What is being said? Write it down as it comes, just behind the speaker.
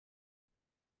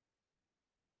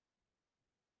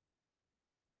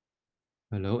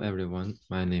Hello everyone,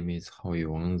 my name is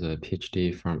Wang, the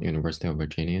PhD from University of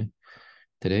Virginia.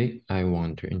 Today, I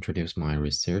want to introduce my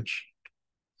research.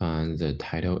 The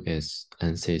title is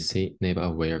NCC,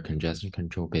 Neighbor-Aware Congestion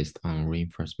Control Based on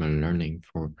Reinforcement Learning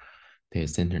for Data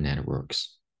Center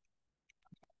Networks.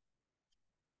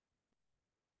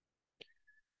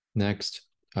 Next,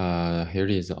 here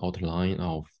is the outline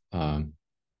of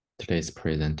today's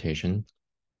presentation.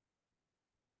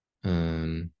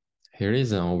 Here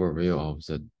is an overview of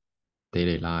the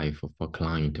daily life of a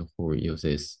client who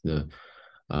uses the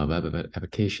web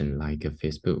application like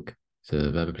Facebook.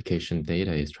 The web application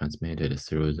data is transmitted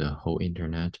through the whole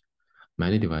internet.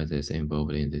 Many devices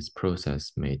involved in this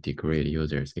process may degrade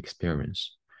users'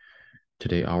 experience.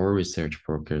 Today, our research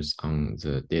focuses on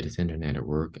the data center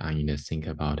network and think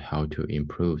about how to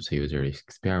improve the user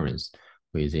experience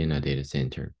within a data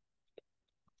center.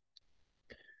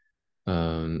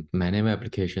 Many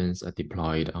applications are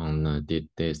deployed on a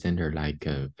data center like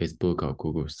Facebook or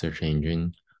Google search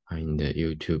engine and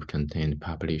YouTube content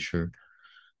publisher.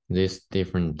 These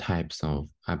different types of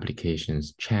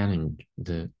applications challenge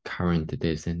the current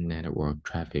data center network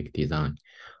traffic design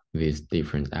with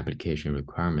different application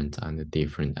requirements and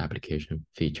different application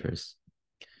features.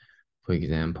 For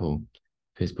example,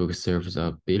 Facebook serves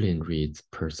 1 billion reads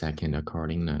per second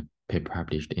according to a paper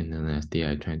published in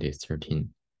NSDI 2013.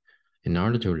 In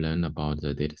order to learn about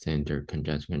the data center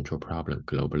congestion control problem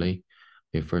globally,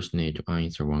 we first need to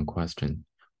answer one question.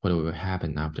 What will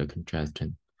happen after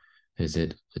congestion? Is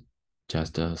it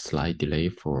just a slight delay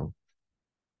for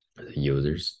the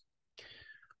users?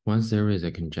 Once there is a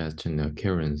congestion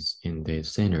occurrence in the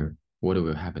center, what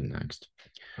will happen next?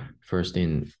 First,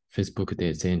 in Facebook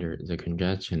data center, the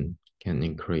congestion can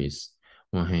increase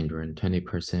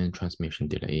 120% transmission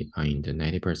delay and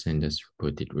 90%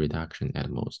 throughput reduction at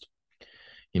most.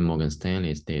 In Morgan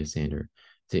Stanley's data center,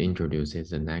 they introduces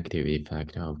the negative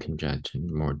effect of congestion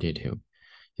in more detail.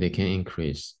 It can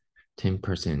increase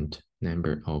 10%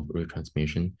 number of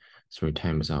retransmission, 3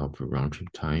 times of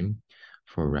round-trip time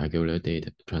for regular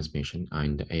data transmission,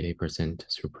 and 80%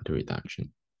 throughput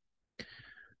reduction.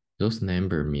 Those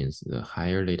number means the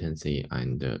higher latency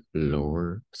and the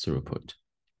lower throughput.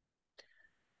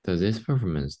 Does this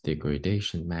performance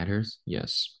degradation matters?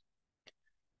 Yes.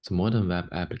 The modern web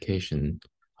application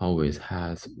always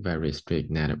has very strict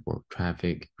network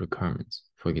traffic requirements.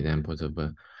 For example, the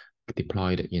web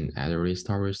deployed in Azure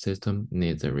storage system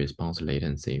needs a response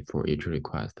latency for each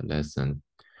request less than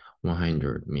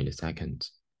 100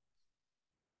 milliseconds.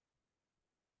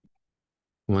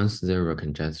 Once there is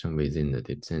congestion within the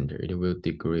data center, it will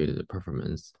degrade the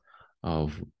performance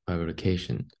of web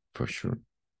application for sure.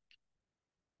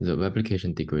 The web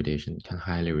application degradation can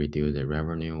highly reduce the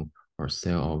revenue or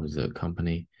sale of the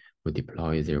company who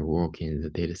deploy their work in the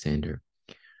data center.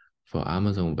 For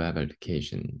Amazon web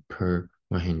application, per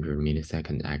 100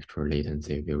 millisecond extra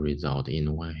latency will result in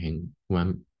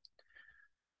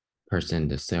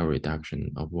 1% sale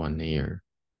reduction of 1 year.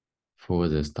 For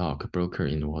the stock broker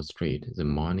in Wall Street, the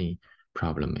money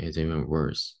problem is even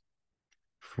worse.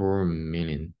 4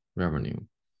 million revenue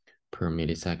per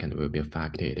millisecond will be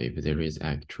affected if there is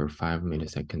extra 5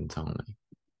 milliseconds only.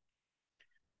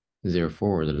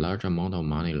 Therefore, the large amount of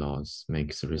money loss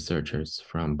makes researchers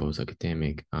from both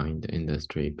academic and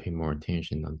industry pay more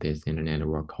attention on this internet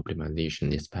network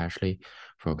optimization, especially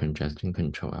for congestion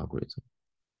control algorithm.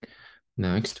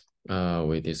 Next,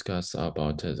 we discuss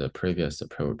about the previous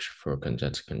approach for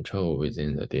congestion control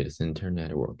within the data center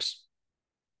networks.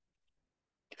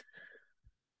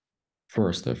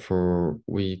 First,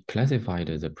 we classified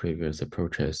the previous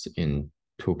approaches in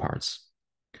 2 parts.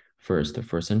 First,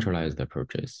 for centralized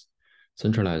approaches,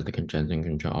 centralized congestion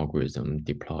control algorithm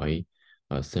deploy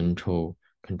a central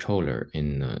controller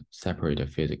in a separate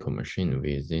physical machine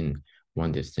within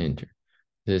one data center.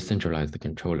 This centralized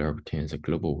controller obtains a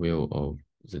global view of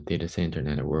the data center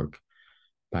network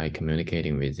by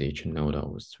communicating with each node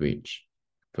of switch.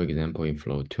 For example, in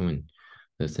Flow-Tune,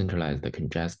 the centralized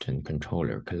congestion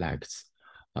controller collects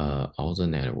all the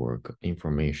network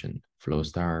information, flow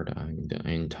start and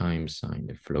end times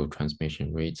and flow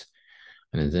transmission rates,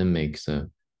 and then makes a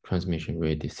transmission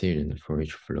rate decision for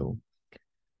each flow.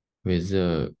 With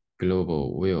the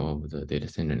global view of the data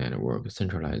center network,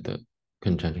 centralized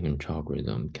congestion control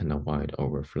algorithm can avoid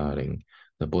overflooding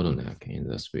the bottleneck in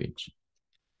the switch.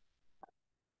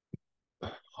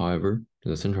 However,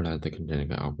 the centralized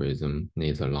congestion algorithm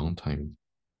needs a long time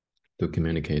to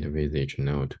communicate with each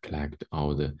node to collect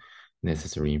all the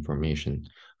necessary information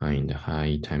and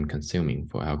high time consuming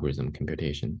for algorithm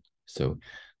computation. So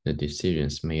the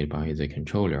decisions made by the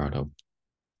controller out of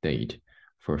date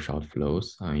for short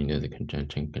flows, and the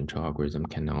congestion control algorithm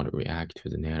cannot react to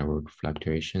the network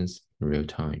fluctuations in real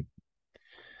time.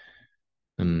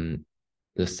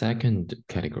 The second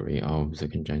category of the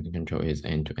congestion control is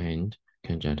end-to-end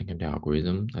congestion control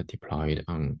algorithm deployed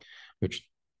on which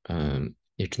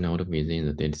each node within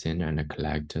the data center and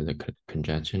collect the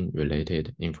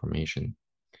congestion-related information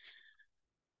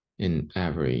in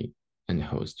every end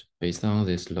host. Based on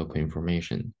this local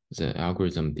information, the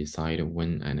algorithm decides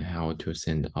when and how to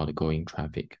send outgoing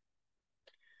traffic.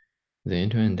 The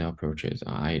end-to-end approaches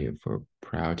are ideal for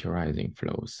prioritizing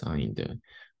flows and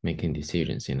making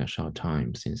decisions in a short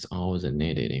time, since all the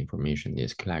needed information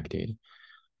is collected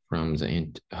from the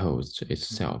end host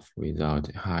itself without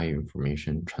high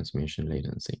information transmission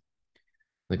latency.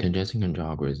 The congestion control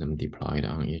algorithm deployed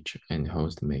on each end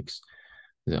host makes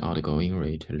the outgoing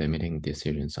rate limiting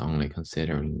decisions only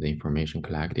considering the information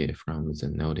collected from the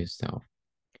node itself.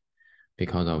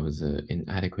 Because of the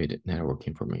inadequate network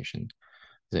information,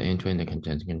 the end-to-end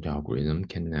congestion control algorithm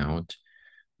cannot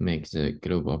make the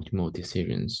global optimal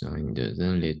decisions and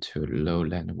then lead to low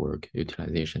network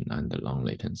utilization and long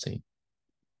latency.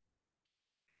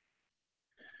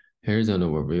 Here's an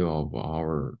overview of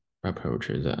our approach,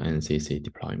 the NCC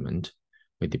deployment.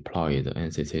 We deploy the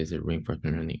NCC's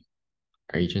reinforcement learning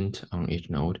agent on each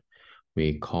node.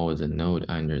 We call the node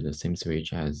under the same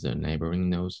switch as the neighboring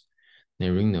nodes.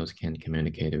 Neighboring nodes can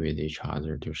communicate with each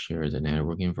other to share the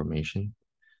network information.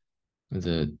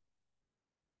 The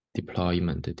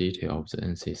deployment detail of the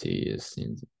NCC is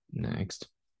in the next.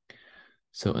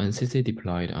 So NCC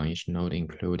deployed on each node,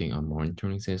 including a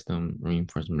monitoring system,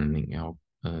 reinforcement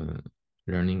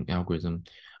learning algorithm,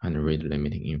 and rate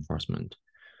limiting enforcement.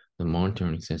 The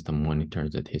monitoring system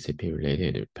monitors the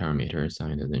TCP-related parameters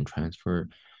and then transfer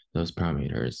those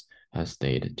parameters as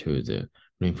state to the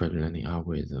reinforcement learning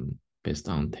algorithm based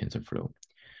on TensorFlow.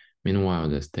 Meanwhile,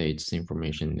 the state's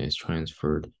information is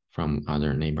transferred from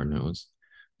other neighbor nodes.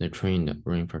 The trained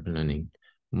reinforcement learning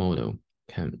model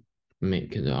can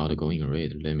make the outgoing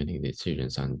rate limiting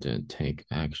decisions and take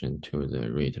action to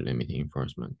the rate limiting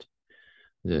enforcement.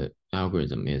 The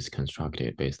algorithm is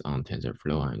constructed based on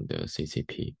TensorFlow and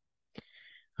CCP.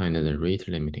 And the rate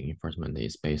limiting enforcement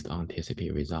is based on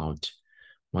TCP without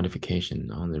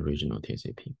modification on the regional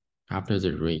TCP. After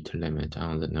the rate limit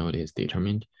on the node is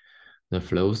determined, the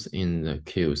flows in the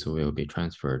queues will be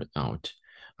transferred out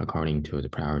according to the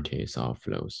priorities of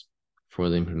flows. For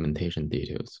the implementation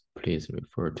details, please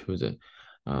refer to the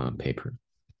paper.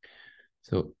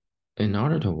 So in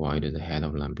order to avoid the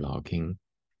head-of-line blocking,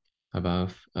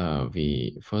 above,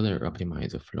 we further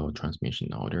optimize the flow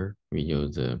transmission order. We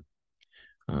use the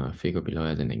figure below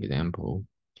as an example.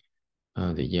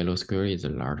 The yellow square is a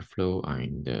large flow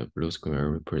and the blue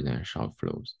square represents short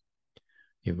flows.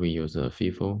 If we use a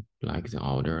FIFO, like the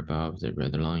order above the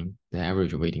red line, the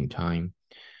average waiting time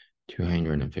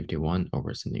 251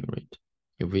 over sending rate.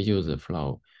 If we use the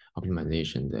flow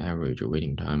optimization, the average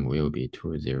waiting time will be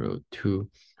 202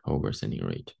 over sending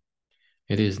rate.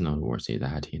 It is noteworthy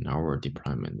that in our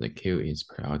deployment, the queue is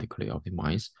periodically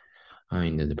optimized,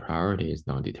 and the priority is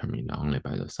not determined only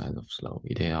by the size of flow.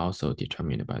 It is also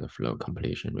determined by the flow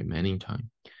completion remaining time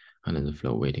and the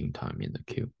flow waiting time in the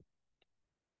queue.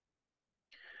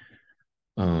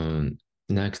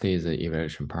 Next is the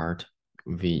evaluation part.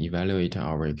 We evaluate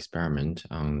our experiment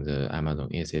on the Amazon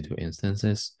EC2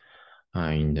 instances,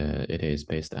 and it is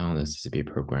based on the CCP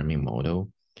programming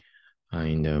model.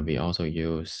 And we also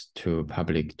use to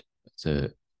publish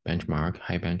the benchmark,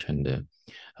 HiBench, and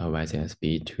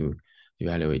YCSB to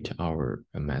evaluate our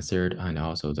method and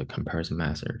also the comparison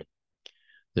method.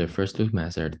 The first two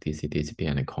methods, DC, DCP,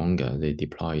 and Conga, they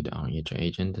deployed on each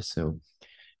agent. So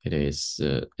it is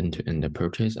end-to-end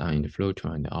approaches, and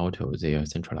Flow2 and Auto, they are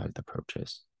centralized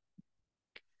approaches.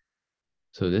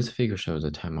 So this figure shows the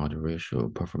timeout ratio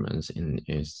performance in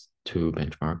its two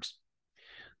benchmarks.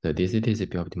 The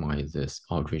DC-TCP optimizes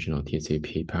original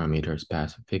TCP parameters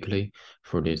specifically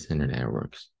for data center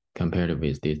networks. Compared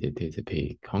with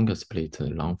DC-TCP, Conga splits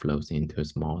the long flows into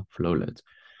small flowlets,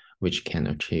 which can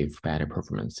achieve better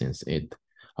performance since it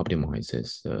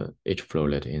optimizes each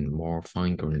flowlet in more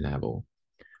fine-grained level.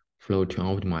 Flow2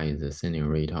 optimizes the sending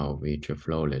rate of each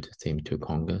flowlet same to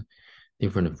Conga,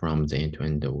 different from the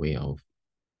end-to-end way of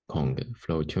Conga.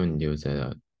 Flow2 uses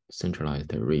a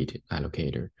centralized rate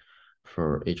allocator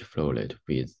for each flowlet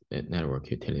with a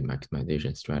network utility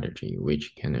maximization strategy,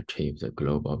 which can achieve the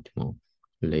global optimal,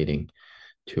 leading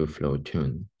to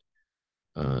Flow2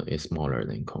 is smaller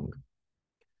than Conga.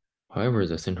 However,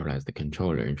 the centralized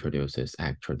controller introduces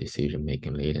actual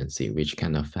decision-making latency, whiwhich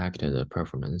can affect the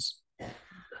performance.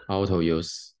 Auto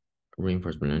use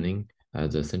reinforcement learning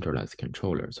as a centralized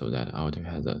controller so that auto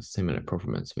has a similar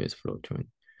performance with flow twin.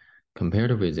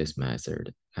 Compared with this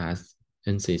method, as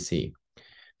NCC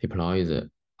deploys the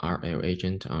RL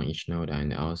agent on each node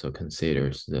and also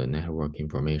considers the network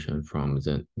information from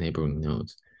the neighboring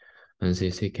nodes,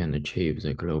 NCC can achieve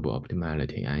the global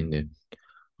optimality and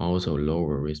also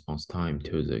lower response time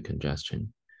to the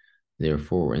congestion.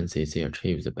 Therefore, NCC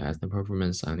achieves the best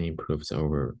performance and improves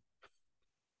over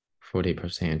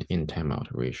 40% in timeout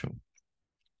ratio.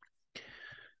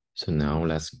 So now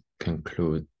let's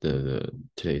conclude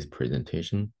today's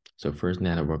presentation. So first,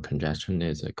 network congestion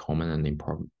is a common and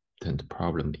important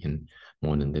problem in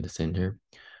modern data center.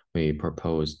 We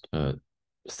proposed a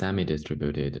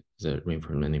semi-distributed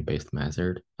reinforcement learning-based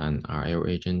method, an RL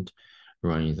agent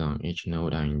runs on each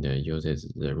node and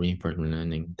uses the reinforcement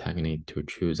learning technique to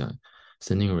choose a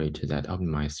sending rate that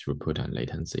optimizes throughput and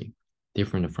latency.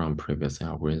 Different from previous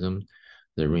algorithms,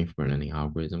 the reinforcement learning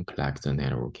algorithm collects the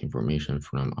network information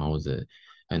from all the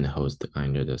end hosts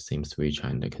under the same switch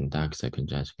and conducts the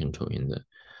congestion control in the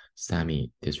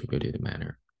semi-distributed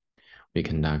manner. We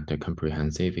conduct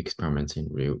comprehensive experiments in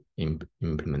real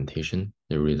implementation.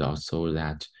 The results show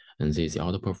that NCC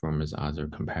outperforms other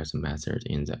comparison methods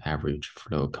in the average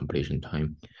flow completion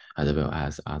time, as well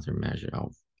as other measures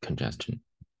of congestion.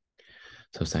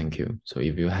 So thank you. So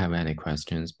if you have any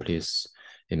questions, please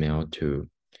email to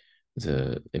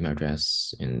the email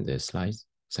address in the slides.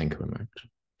 Thank you very much.